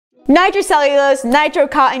Nitrocellulose, nitro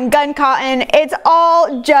cotton, gun cotton, it's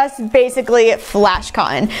all just basically flash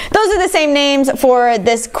cotton. Those are the same names for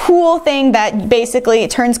this cool thing that basically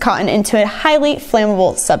turns cotton into a highly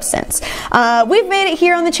flammable substance. We've made it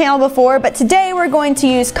here on the channel before, but today we're going to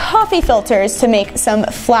use coffee filters to make some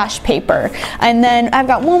flash paper. And then I've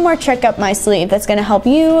got one more trick up my sleeve that's going to help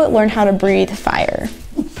you learn how to breathe fire.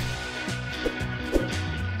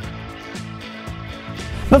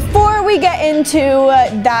 Before we get into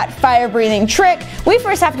that fire breathing trick, we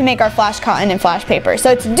first have to make our flash cotton and flash paper.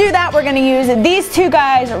 So to do that, we're going to use these two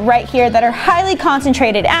guys right here that are highly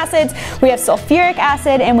concentrated acids. We have sulfuric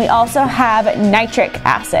acid and we also have nitric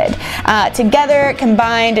acid. Together,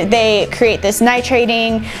 combined, they create this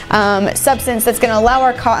nitrating substance that's going to allow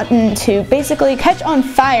our cotton to basically catch on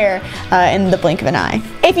fire in the blink of an eye.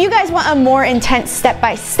 If you guys want a more intense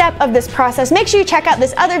step-by-step of this process, make sure you check out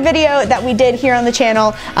this other video that we did here on the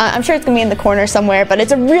channel. I'm sure it's going to be in the corner somewhere, but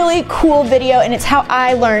it's a really cool video and it's how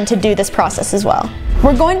I learned to do this process as well.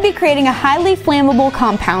 We're going to be creating a highly flammable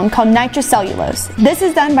compound called nitrocellulose. This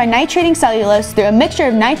is done by nitrating cellulose through a mixture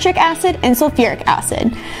of nitric acid and sulfuric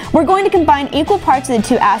acid. We're going to combine equal parts of the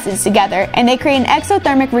two acids together and they create an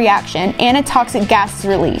exothermic reaction and a toxic gas is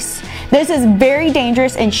released. This is very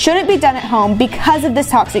dangerous and shouldn't be done at home because of this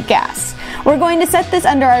toxic gas. We're going to set this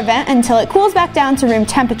under our vent until it cools back down to room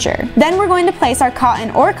temperature. Then we're going to place our cotton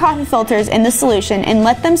or coffee filters in the solution and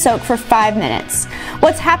let them soak for 5 minutes.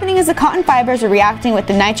 What's happening is the cotton fibers are reacting with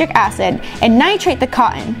the nitric acid and nitrate the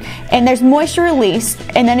cotton, and there's moisture released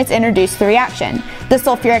and then it's introduced to the reaction. The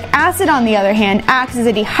sulfuric acid, on the other hand, acts as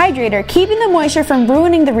a dehydrator, keeping the moisture from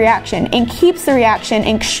ruining the reaction and keeps the reaction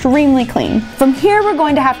extremely clean. From here, we're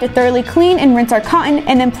going to have to thoroughly clean and rinse our cotton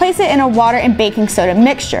and then place it in a water and baking soda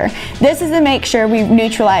mixture. This is to make sure we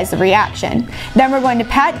neutralize the reaction. Then we're going to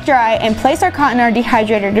pat dry and place our cotton in our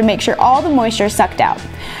dehydrator to make sure all the moisture is sucked out.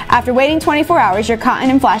 After waiting 24 hours, your cotton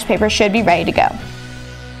and flash paper should be ready to go.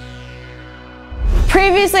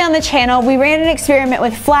 Previously on the channel, we ran an experiment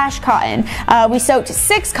with flash cotton. We soaked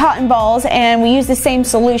 6 cotton balls and we used the same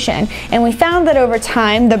solution. And we found that over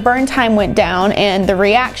time, the burn time went down and the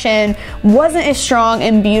reaction wasn't as strong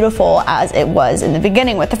and beautiful as it was in the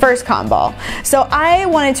beginning with the first cotton ball. So I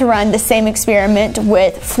wanted to run the same experiment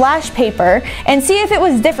with flash paper and see if it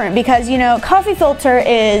was different because, you know, coffee filter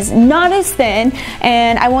is not as thin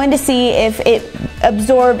and I wanted to see if it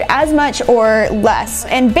absorbed as much or less.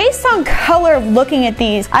 And based on color of looking at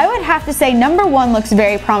these, I would have to say number 1 looks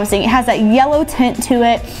very promising. It has that yellow tint to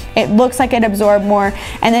it. It looks like it absorbed more.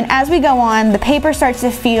 And then as we go on, the paper starts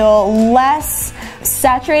to feel less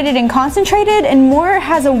saturated and concentrated and more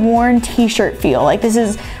has a worn t-shirt feel. Like this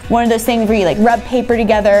is one of those things where you like rub paper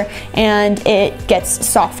together and it gets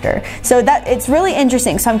softer. So that it's really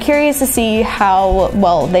interesting. So I'm curious to see how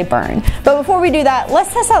well they burn. But before we do that,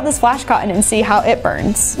 let's test out this flash cotton and see how it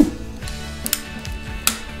burns.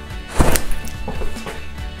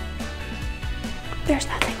 There's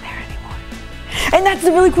nothing there anymore. And that's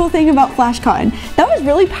the really cool thing about flash cotton. That was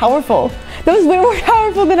really powerful. That was way more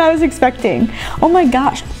powerful than I was expecting. Oh my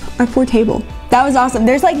gosh, our poor table. That was awesome.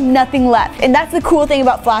 There's like nothing left. And that's the cool thing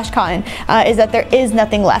about flash cotton is that there is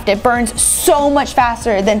nothing left. It burns so much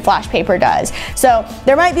faster than flash paper does. So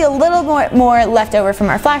there might be a little more left over from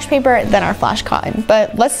our flash paper than our flash cotton.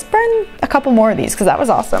 But let's burn a couple more of these because that was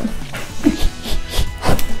awesome.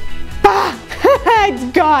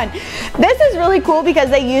 It's gone. This is really cool because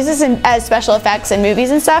they use this as special effects in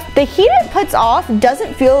movies and stuff. The heat it puts off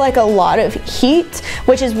doesn't feel like a lot of heat,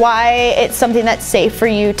 which is why it's something that's safe for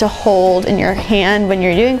you to hold in your hand when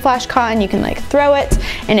you're doing flash cotton. You can like throw it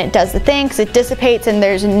and it does the thing because it dissipates and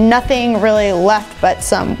there's nothing really left but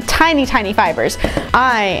some tiny fibers.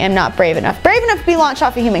 I am not brave enough to be launched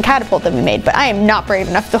off a human catapult that we made, but I am not brave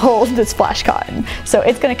enough to hold this flash cotton. So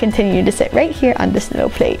it's going to continue to sit right here on this little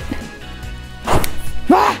plate.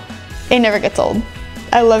 It never gets old.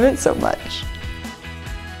 I love it so much.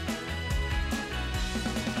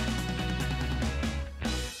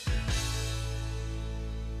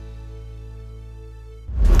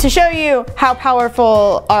 To show you how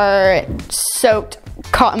powerful our soaked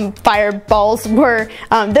cotton fireballs were,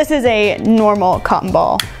 this is a normal cotton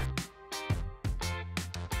ball.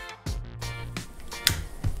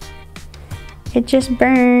 It just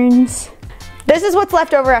burns. This is what's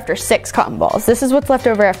left over after 6 cotton balls. This is what's left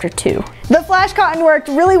over after 2. The flash cotton worked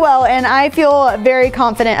really well and I feel very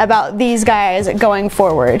confident about these guys going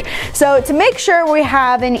forward. So to make sure we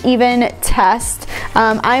have an even test,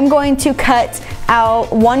 I'm going to cut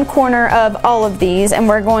out one corner of all of these and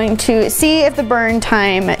we're going to see if the burn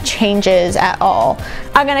time changes at all.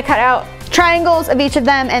 I'm going to cut out triangles of each of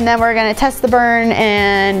them, and then we're gonna test the burn,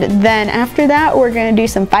 and then after that we're gonna do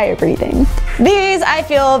some fire breathing. These I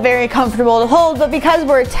feel very comfortable to hold, but because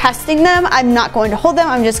we're testing them, I'm not going to hold them.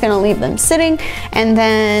 I'm just gonna leave them sitting, and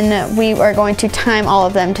then we are going to time all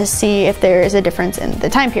of them to see if there is a difference in the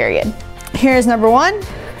time period. Here's number 1,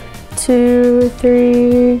 2,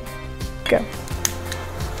 3, go.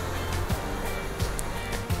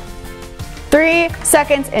 3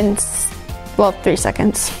 seconds and, well, 3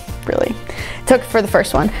 seconds, really. Took for the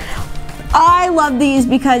first one. I love these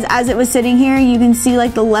because as it was sitting here, you can see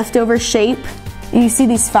like the leftover shape. You see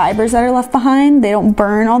these fibers that are left behind, they don't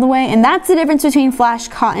burn all the way, and that's the difference between flash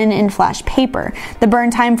cotton and flash paper. The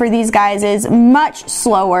burn time for these guys is much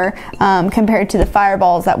slower compared to the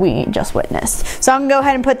fireballs that we just witnessed. So I'm gonna go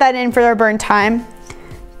ahead and put that in for our burn time.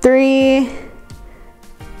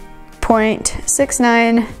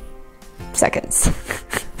 3.69 seconds.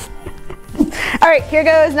 All right, here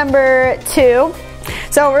goes number 2.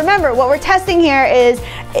 So remember, what we're testing here is,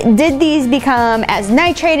 did these become as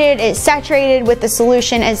nitrated, as saturated with the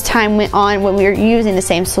solution as time went on when we were using the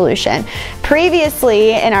same solution?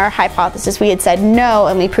 Previously, in our hypothesis, we had said no,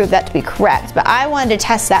 and we proved that to be correct, but I wanted to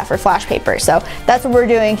test that for flash paper, so that's what we're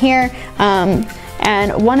doing here, and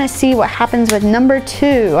want to see what happens with number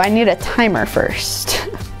 2. I need a timer first.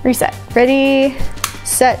 Reset. Ready,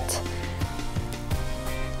 set.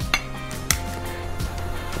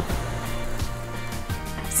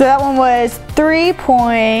 So that one was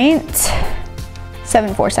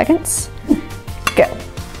 3.74 seconds. Go.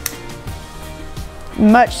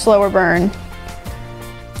 Much slower burn.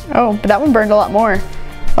 Oh, but that one burned a lot more.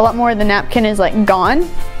 A lot more of the napkin is like gone,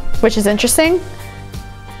 which is interesting.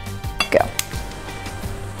 Go.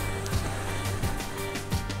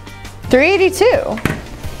 382.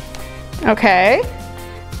 Okay.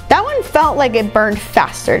 That one felt like it burned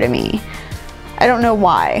faster to me. I don't know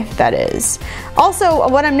why that is. Also,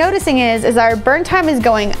 what I'm noticing is our burn time is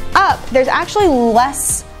going up. There's actually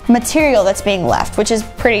less material that's being left, which is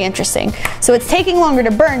pretty interesting. So it's taking longer to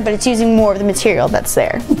burn, but it's using more of the material that's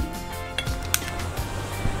there.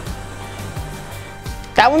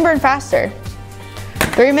 That one burned faster.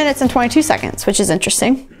 3 minutes and 22 seconds, which is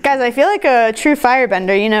interesting. Guys, I feel like a true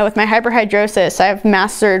firebender. You know, with my hyperhidrosis, I've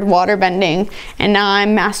mastered water bending, and now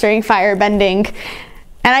I'm mastering fire bending.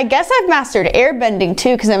 And I guess I've mastered air bending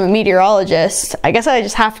too, because I'm a meteorologist. I guess I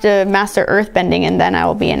just have to master earth bending, and then I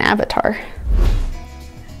will be an avatar.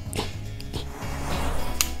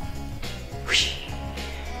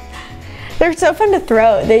 They're so fun to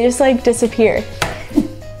throw. They just like disappear.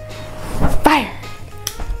 Fire.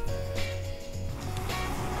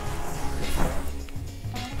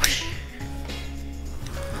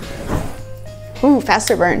 Ooh,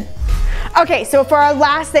 faster burn. Okay, so for our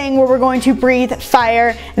last thing where we're going to breathe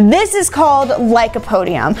fire, this is called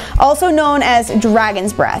Lycopodium, also known as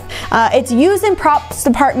dragon's breath. It's used in props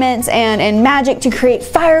departments and in magic to create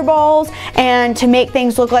fireballs and to make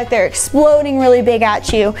things look like they're exploding really big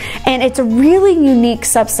at you. And it's a really unique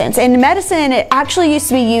substance. In medicine, it actually used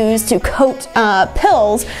to be used to coat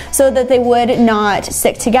pills so that they would not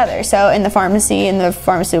stick together. So in the pharmacy, in the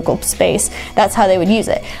pharmaceutical space, that's how they would use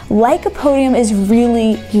it. Lycopodium is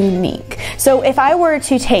really unique. So if I were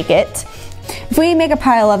to take it, if we make a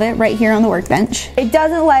pile of it right here on the workbench, it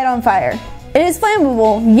doesn't light on fire. It is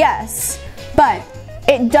flammable, yes, but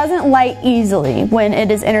it doesn't light easily when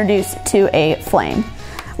it is introduced to a flame.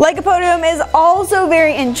 Lycopodium is also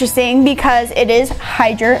very interesting because it is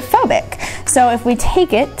hydrophobic. So if we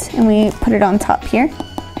take it and we put it on top here,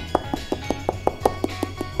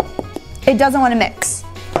 it doesn't want to mix.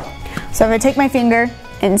 So if I take my finger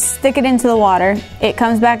and stick it into the water, it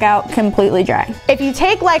comes back out completely dry. If you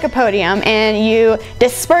take Lycopodium and you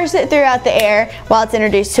disperse it throughout the air while it's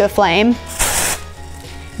introduced to a flame,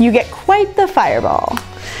 you get quite the fireball.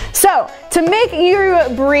 So to make you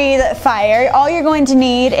breathe fire, all you're going to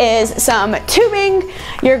need is some tubing,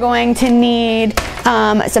 you're going to need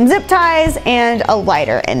some zip ties and a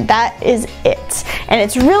lighter, and that is it. And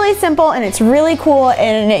it's really simple and it's really cool,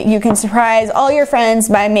 and you can surprise all your friends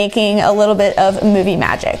by making a little bit of movie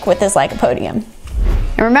magic with this Lycopodium.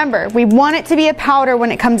 And remember, we want it to be a powder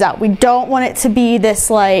when it comes out. We don't want it to be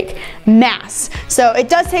this like mass. So it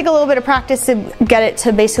does take a little bit of practice to get it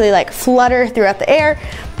to basically like flutter throughout the air,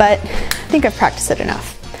 but I think I've practiced it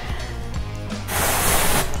enough.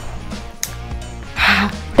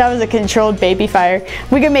 That was a controlled baby fire.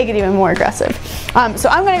 We can make it even more aggressive. So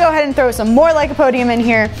I'm gonna go ahead and throw some more Lycopodium in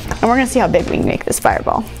here, and we're gonna see how big we can make this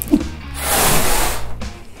fireball.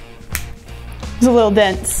 It's a little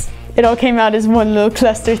dense. It all came out as one little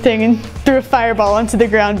cluster thing and threw a fireball onto the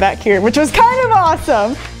ground back here, which was kind of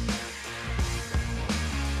awesome.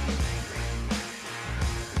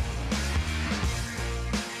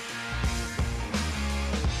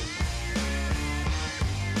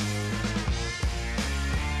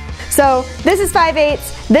 So this is 5/8,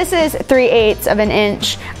 this is 3/8 of an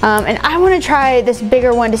inch, and I want to try this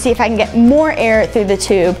bigger one to see if I can get more air through the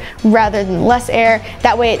tube rather than less air.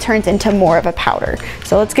 That way it turns into more of a powder.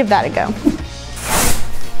 So let's give that a go.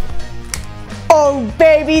 Oh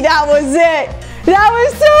baby, that was it! That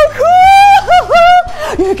was so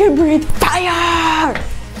cool! You can breathe fire!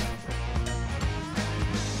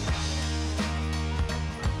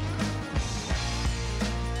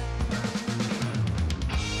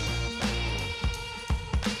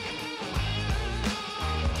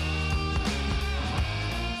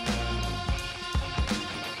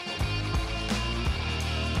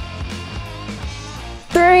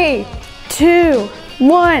 Three, two,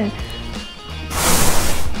 one.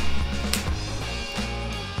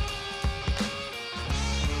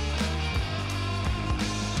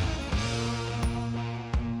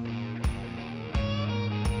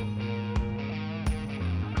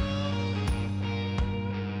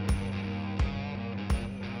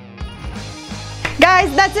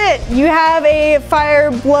 Guys, that's it. You have a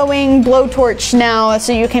fire blowing blowtorch now,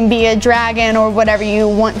 so you can be a dragon or whatever you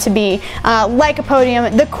want to be.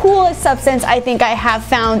 Lycopodium, the coolest substance I think I have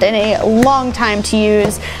found in a long time to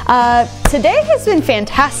use. Today has been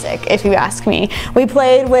fantastic, if you ask me. We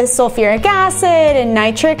played with sulfuric acid and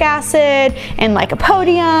nitric acid and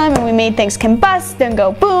lycopodium, and we made things combust and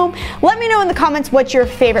go boom. Let me know in the comments what your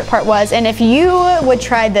favorite part was, and if you would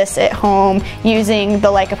try this at home using the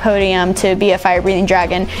lycopodium to be a fire-breathing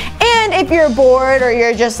dragon. And if you're bored or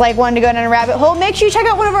you're just like wanting to go down a rabbit hole, make sure you check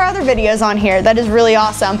out one of our other videos on here. That is really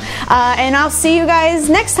awesome. And I'll see you guys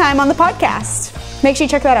next time on the podcast. Make sure you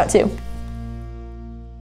check that out too.